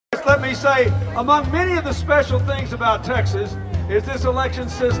first, let me say, among many of the special things about Texas is this election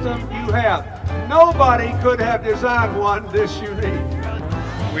system you have. Nobody could have designed one this unique.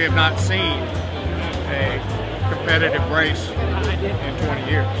 We have not seen a competitive race in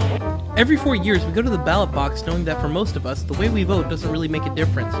 20 years. Every 4 years, we go to the ballot box knowing that for most of us, the way we vote doesn't really make a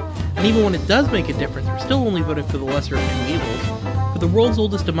difference. And even when it does make a difference, we're still only voting for the lesser of two evils. For the world's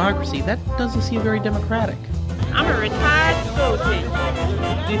oldest democracy, that doesn't seem very democratic. I'm a retired school teacher.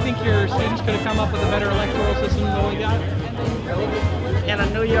 Do you think your students could have come up with a better electoral system than we got? In a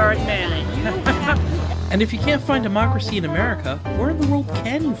New York manner. And if you can't find democracy in America, where in the world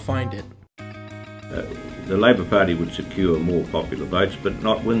can you find it? The Labor Party would secure more popular votes but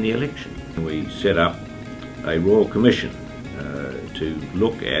not win the election. We set up a Royal Commission to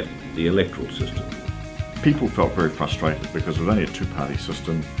look at the electoral system. People felt very frustrated because it was only a two-party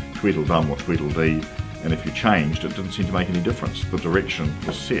system, Tweedledum or Tweedledee, and if you changed, it didn't seem to make any difference. The direction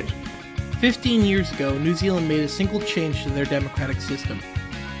was set. 15 years ago, New Zealand made a single change to their democratic system.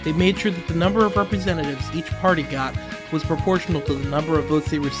 They made sure that the number of representatives each party got was proportional to the number of votes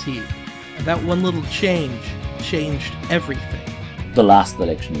they received. And that one little change changed everything. The last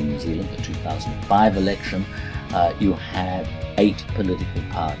election in New Zealand, the 2005 election, you had 8 political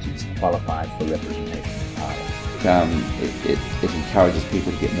parties qualified for representation in Parliament. It encourages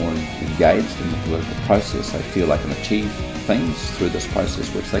people to get more engaged in the political process. They feel they can achieve things through this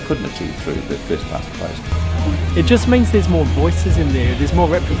process which they couldn't achieve through the first past the post. It just means there's more voices in there, there's more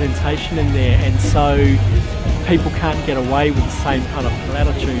representation in there, and so people can't get away with the same kind of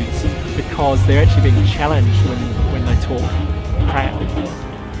platitudes because they're actually being challenged when they talk crap.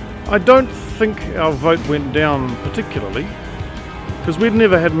 I don't think our vote went down particularly because we'd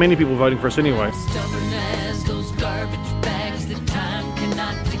never had many people voting for us anyway. Stubborn as those garbage bags that time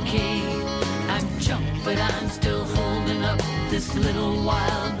cannot decay. I'm junk, but I'm still holding up this little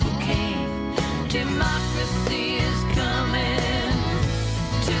wild bouquet. Democracy is coming.